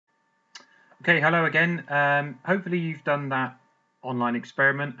Okay, hello again. Hopefully you've done that online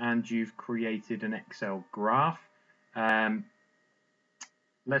experiment and you've created an Excel graph. Um,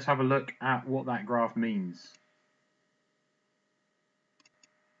 let's have a look at what that graph means.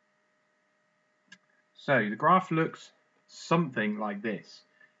 So the graph looks something like this,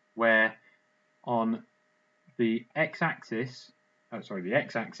 where on the x-axis,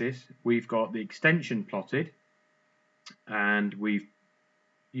 we've got the extension plotted, and we've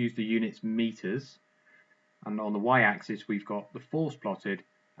used the units meters. And on the y-axis we've got the force plotted,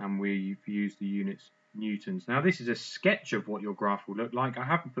 and we've used the units newtons. Now this is a sketch of what your graph will look like. I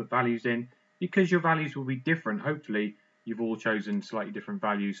haven't put values in because your values will be different. Hopefully you've all chosen slightly different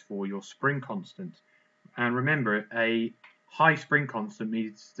values for your spring constant. And remember, a high spring constant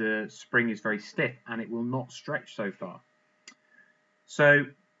means the spring is very stiff and it will not stretch so far. So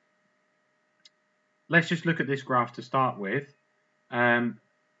let's just look at this graph to start with,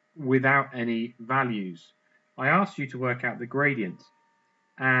 without any values. I asked you to work out the gradient,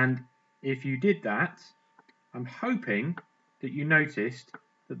 and if you did that, I'm hoping that you noticed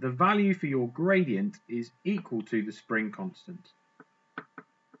that the value for your gradient is equal to the spring constant.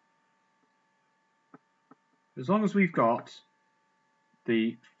 As long as we've got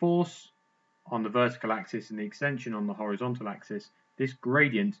the force on the vertical axis and the extension on the horizontal axis, this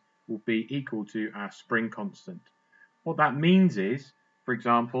gradient will be equal to our spring constant. What that means is, for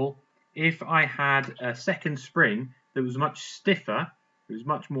example, if I had a second spring that was much stiffer, it was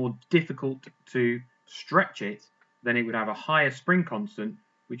much more difficult to stretch it, then it would have a higher spring constant,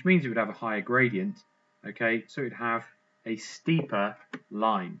 which means it would have a higher gradient. Okay, so it would have a steeper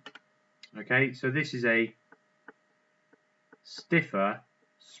line. Okay, so this is a stiffer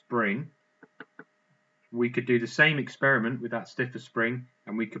spring. We could do the same experiment with that stiffer spring,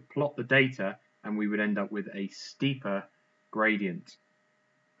 and we could plot the data, and we would end up with a steeper gradient.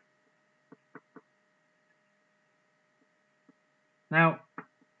 Now,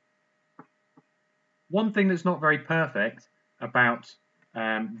 one thing that's not very perfect about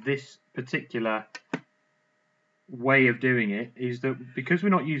this particular way of doing it is that because we're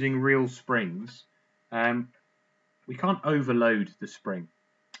not using real springs, we can't overload the spring.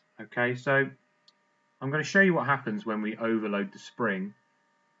 Okay, so I'm going to show you what happens when we overload the spring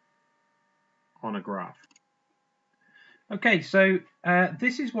on a graph. Okay, so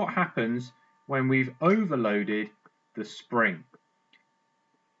this is what happens when we've overloaded the spring.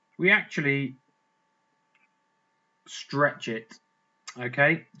 We actually stretch it.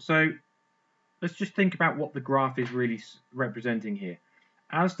 Okay, so let's just think about what the graph is really representing here.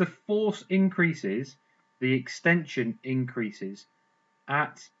 As the force increases, the extension increases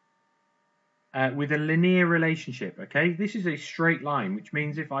with a linear relationship. Okay, this is a straight line, which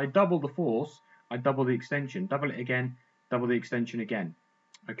means if I double the force, I double the extension, double it again, double the extension again.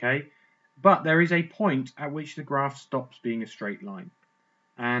 Okay, but there is a point at which the graph stops being a straight line,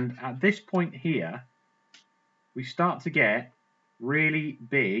 and at this point here we start to get really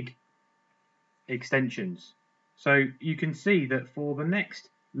big extensions. So you can see that for the next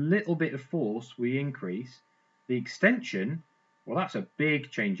little bit of force we increase, the extension, well, that's a big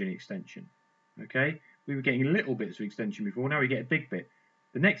change in extension. Okay, we were getting little bits of extension before, now we get a big bit.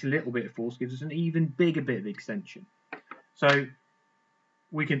 The next little bit of force gives us an even bigger bit of extension. So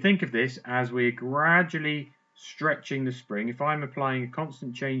we can think of this as we're gradually stretching the spring. If I'm applying a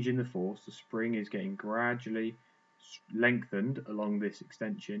constant change in the force, the spring is getting gradually lengthened along this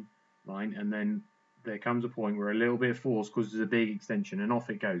extension line, and then there comes a point where a little bit of force causes a big extension, and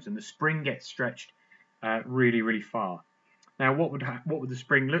off it goes, and the spring gets stretched really, really far. Now, what would the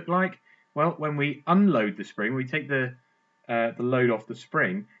spring look like? Well, when we unload the spring, we take the load off the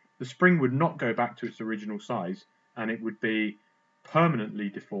spring would not go back to its original size, and it would be permanently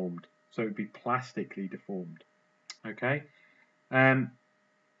deformed. So it would be plastically deformed. Okay,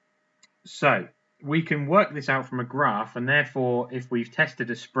 so we can work this out from a graph, and therefore, if we've tested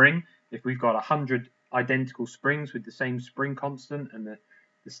a spring, if we've got 100 identical springs with the same spring constant and the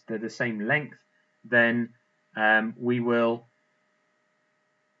same length, then we will,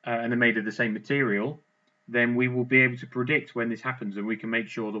 and they're made of the same material, then we will be able to predict when this happens, and we can make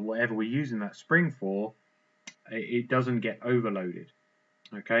sure that whatever we're using that spring for, it doesn't get overloaded.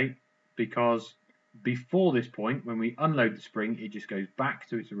 Okay, because before this point, when we unload the spring, it just goes back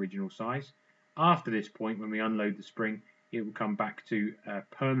to its original size. After this point, when we unload the spring, it will come back to a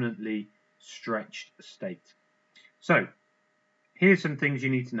permanently stretched state. So here's some things you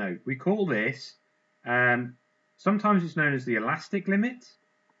need to know. We call this, sometimes it's known as the elastic limit,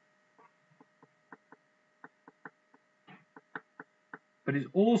 but it's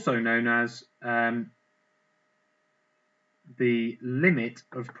also known as the limit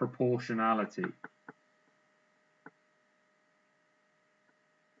of proportionality.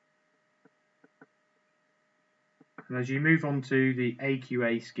 And as you move on to the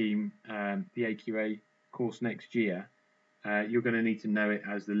AQA scheme, the AQA course next year, you're going to need to know it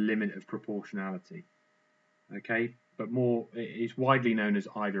as the limit of proportionality. Okay, but more, it's widely known as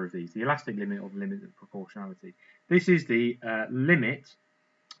either of these, the elastic limit or the limit of proportionality. This is the limit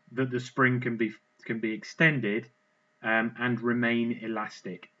that the spring can be extended and remain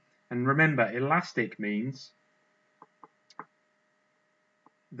elastic. And remember, elastic means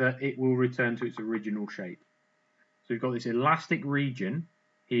that it will return to its original shape. So we've got this elastic region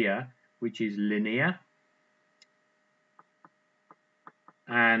here, which is linear,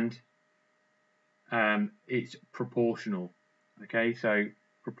 and it's proportional. Okay, so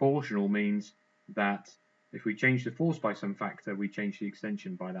proportional means that if we change the force by some factor, we change the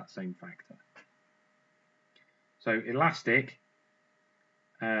extension by that same factor. So elastic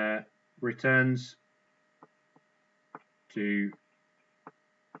returns to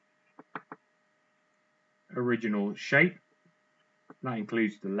original shape. That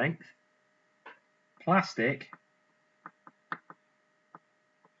includes the length. Plastic,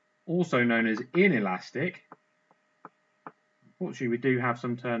 also known as inelastic. Unfortunately, we do have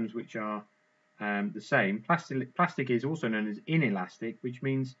some terms which are the same. Plastic is also known as inelastic, which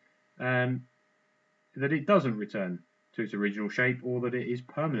means that it doesn't return to its original shape, or that it is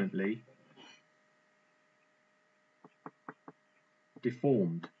permanently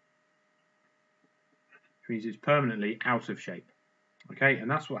deformed, which means it's permanently out of shape. Okay, and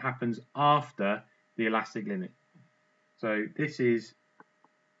that's what happens after the elastic limit. So this is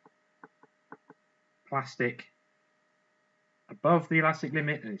plastic above the elastic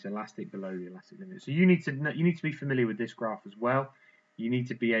limit, and it's elastic below the elastic limit. So you need to be familiar with this graph as well. You need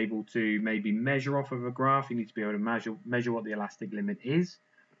to be able to maybe measure off of a graph. You need to be able to measure what the elastic limit is.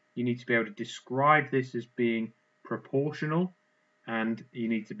 You need to be able to describe this as being proportional, and you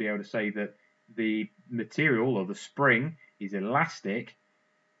need to be able to say that the material or the spring is elastic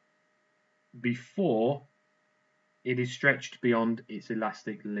before it is stretched beyond its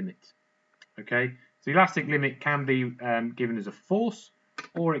elastic limit. Okay, so the elastic limit can be given as a force,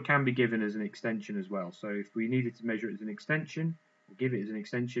 or it can be given as an extension as well. So if we needed to measure it as an extension, or give it as an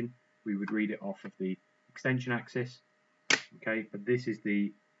extension, we would read it off of the extension axis. Okay, but this is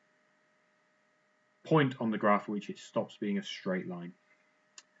the point on the graph at which it stops being a straight line.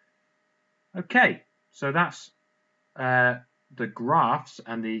 Okay, so that's the graphs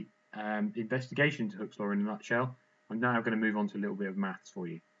and the investigation into Hooke's law in a nutshell. I'm now going to move on to a little bit of maths for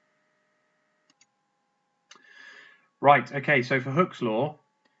you. Right, okay, so for Hooke's law,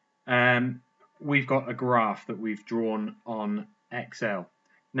 we've got a graph that we've drawn on Excel.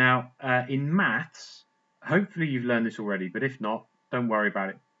 Now, in maths, hopefully you've learned this already, but if not, don't worry about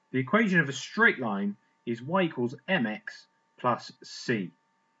it. The equation of a straight line is y equals mx plus c.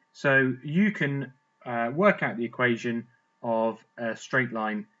 So you can work out the equation of a straight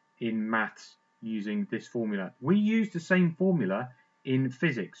line in maths using this formula. We use the same formula in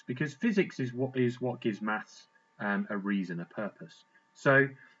physics because physics is what gives maths a reason, a purpose. So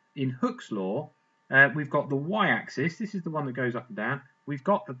in Hooke's law, we've got the y-axis. This is the one that goes up and down. We've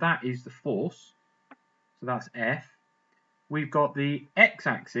got that is the force, so that's F. We've got the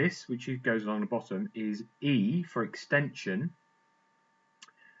x-axis, which goes along the bottom, is E for extension.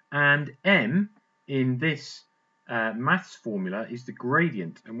 And m in this maths formula is the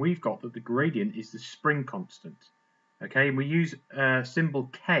gradient, and we've got that the gradient is the spring constant. Okay, and we use symbol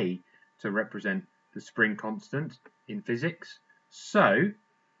K to represent the spring constant in physics. So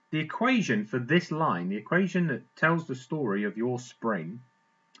the equation for this line, the equation that tells the story of your spring,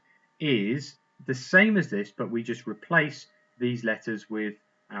 is the same as this, but we just replace these letters with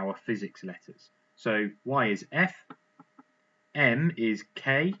our physics letters. So y is F, m is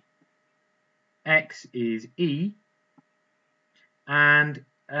K, x is E, and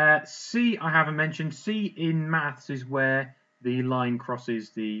C I haven't mentioned. C in maths is where the line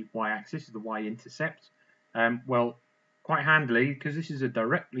crosses the y-axis, the y-intercept. Well, quite handily, because this is a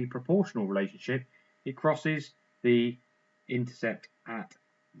directly proportional relationship, it crosses the intercept at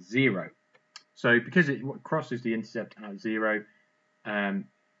 0. So because it crosses the intercept at 0,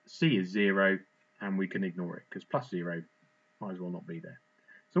 C is 0, and we can ignore it, because plus 0 might as well not be there.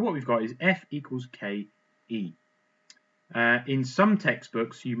 So what we've got is F equals KE. In some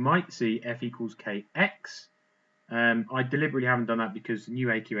textbooks, you might see F equals KX. I deliberately haven't done that because the new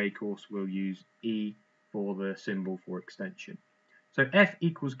AQA course will use E for the symbol for extension. So F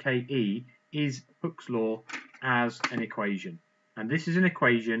equals KE is Hooke's law as an equation. And this is an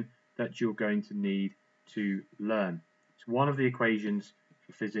equation that you're going to need to learn. It's one of the equations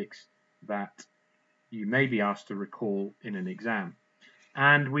for physics that you may be asked to recall in an exam.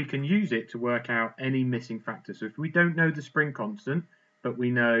 And we can use it to work out any missing factor. So if we don't know the spring constant, but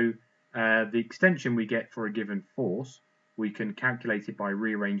we know the extension we get for a given force, we can calculate it by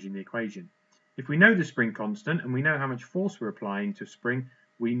rearranging the equation. If we know the spring constant and we know how much force we're applying to a spring,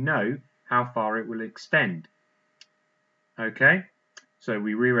 we know how far it will extend. Okay, so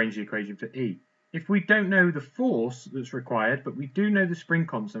we rearrange the equation for E. If we don't know the force that's required, but we do know the spring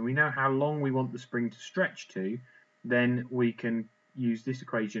constant, we know how long we want the spring to stretch to, then we can use this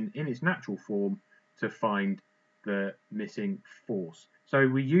equation in its natural form to find the missing force. So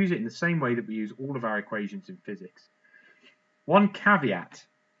we use it in the same way that we use all of our equations in physics. One caveat.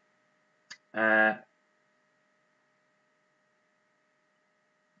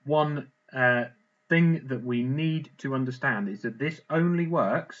 One thing that we need to understand is that this only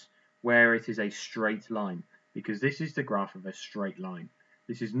works where it is a straight line, because this is the graph of a straight line.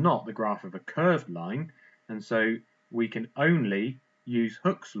 This is not the graph of a curved line, and so we can only use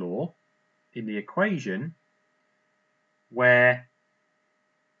Hooke's law in the equation where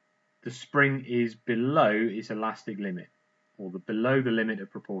the spring is below its elastic limit, or below the limit of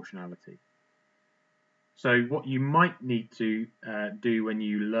proportionality. So what you might need to do when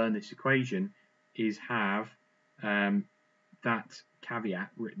you learn this equation is have that caveat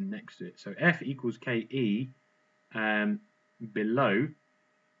written next to it. So F equals KE below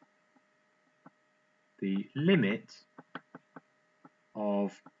the limit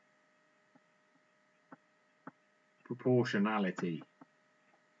of proportionality.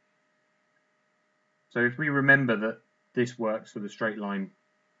 So if we remember that this works for the straight line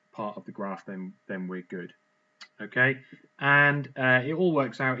part of the graph, then we're good. Okay, and it all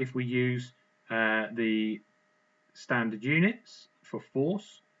works out if we use the standard units for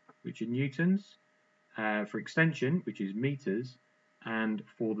force, which are newtons, for extension, which is meters, and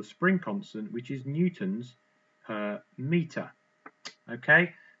for the spring constant, which is newtons per meter.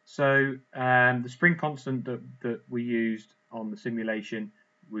 Okay, so the spring constant that we used on the simulation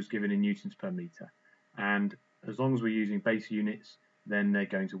was given in newtons per meter, and as long as we're using base units, then they're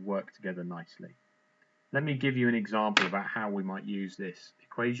going to work together nicely. Let me give you an example about how we might use this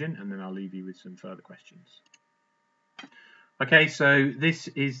equation, and then I'll leave you with some further questions. Okay, so this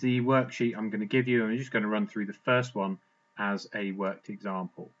is the worksheet I'm going to give you. I'm just going to run through the first one as a worked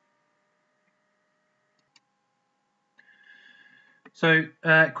example. So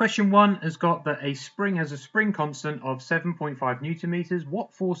question 1 has got that a spring has a spring constant of 7.5 Newton meters.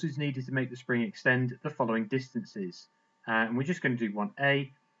 What force is needed to make the spring extend the following distances? And we're just going to do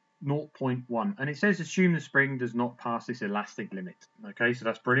 1A, 0.1. And it says assume the spring does not pass this elastic limit. Okay, so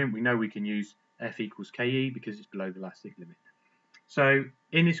that's brilliant. We know we can use F equals KE because it's below the elastic limit. So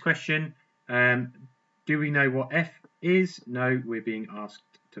in this question, do we know what F is? No, we're being asked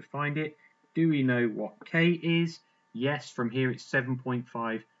to find it. Do we know what K is? Yes, from here it's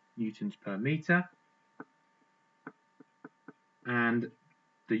 7.5 newtons per meter. And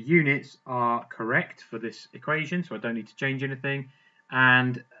the units are correct for this equation, so I don't need to change anything.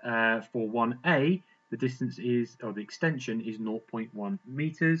 And for 1A, the distance is, or the extension is 0.1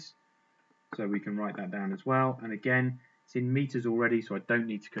 meters. So we can write that down as well. And again, it's in meters already, so I don't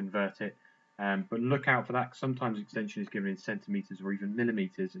need to convert it. But look out for that. Sometimes extension is given in centimeters or even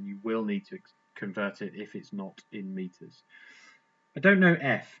millimeters, and you will need to convert it if it's not in meters. I don't know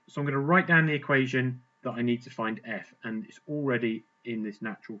F, so I'm going to write down the equation that I need to find F, and it's already in this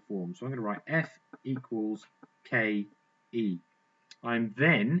natural form. So I'm going to write F equals KE. I'm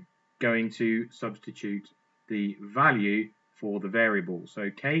then going to substitute the value for the variable. So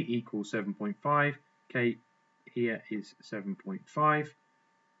K equals 7.5, K here is 7.5,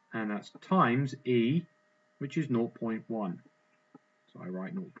 and that's times E, which is 0.1. So I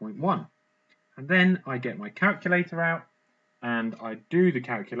write 0.1. And then I get my calculator out and I do the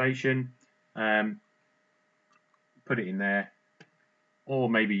calculation, put it in there, or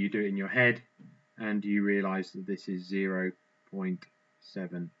maybe you do it in your head and you realize that this is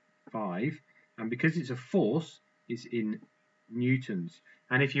 0.75, and because it's a force, it's in newtons.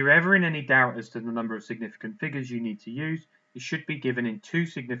 And if you're ever in any doubt as to the number of significant figures you need to use, it should be given in 2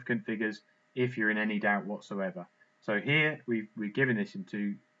 significant figures if you're in any doubt whatsoever. So here we've given this in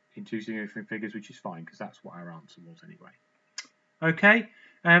two significant figures, which is fine because that's what our answer was anyway. Okay,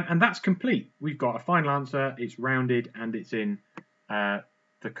 and that's complete. We've got a final answer, it's rounded, and it's in the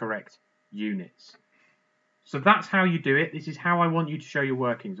correct units. So that's how you do it. This is how I want you to show your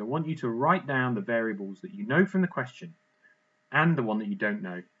workings. I want you to write down the variables that you know from the question and the one that you don't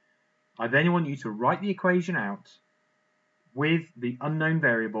know. I then want you to write the equation out with the unknown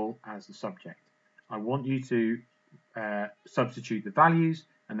variable as the subject. I want you to substitute the values,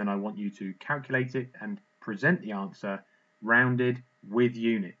 and then I want you to calculate it and present the answer rounded with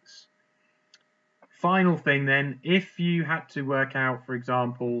units. Final thing then, if you had to work out, for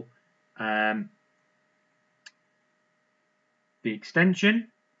example, the extension,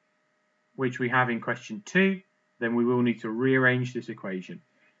 which we have in question 2, then we will need to rearrange this equation.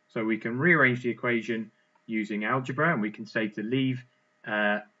 So we can rearrange the equation using algebra, and we can say to leave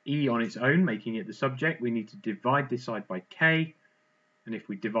E on its own, making it the subject, we need to divide this side by K. And if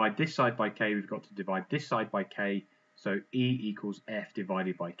we divide this side by K, we've got to divide this side by K. So E equals F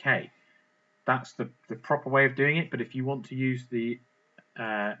divided by K. That's the proper way of doing it. But if you want to use the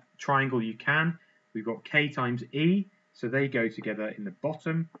triangle, you can. We've got K times E. So they go together in the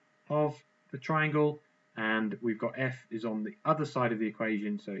bottom of the triangle. And we've got F is on the other side of the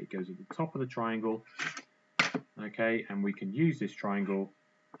equation. So it goes at the top of the triangle. Okay, and we can use this triangle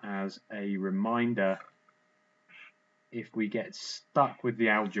as a reminder if we get stuck with the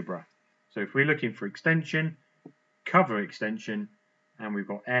algebra. So if we're looking for extension, cover extension, and we've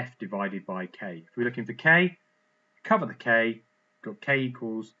got F divided by K. If we're looking for K, cover the K, got K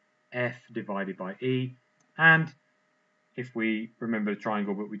equals F divided by E. And if we remember the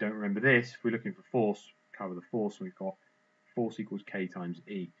triangle but we don't remember this, if we're looking for force, cover the force, and we've got force equals K times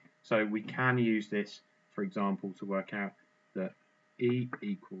E. So we can use this, for example, to work out that E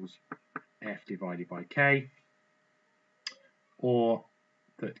equals F divided by K, or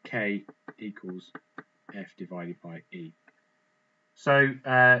that K equals F divided by E. So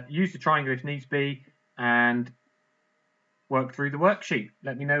use the triangle if needs be and work through the worksheet.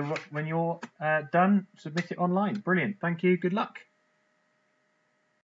 Let me know when you're done. Submit it online. Brilliant. Thank you. Good luck.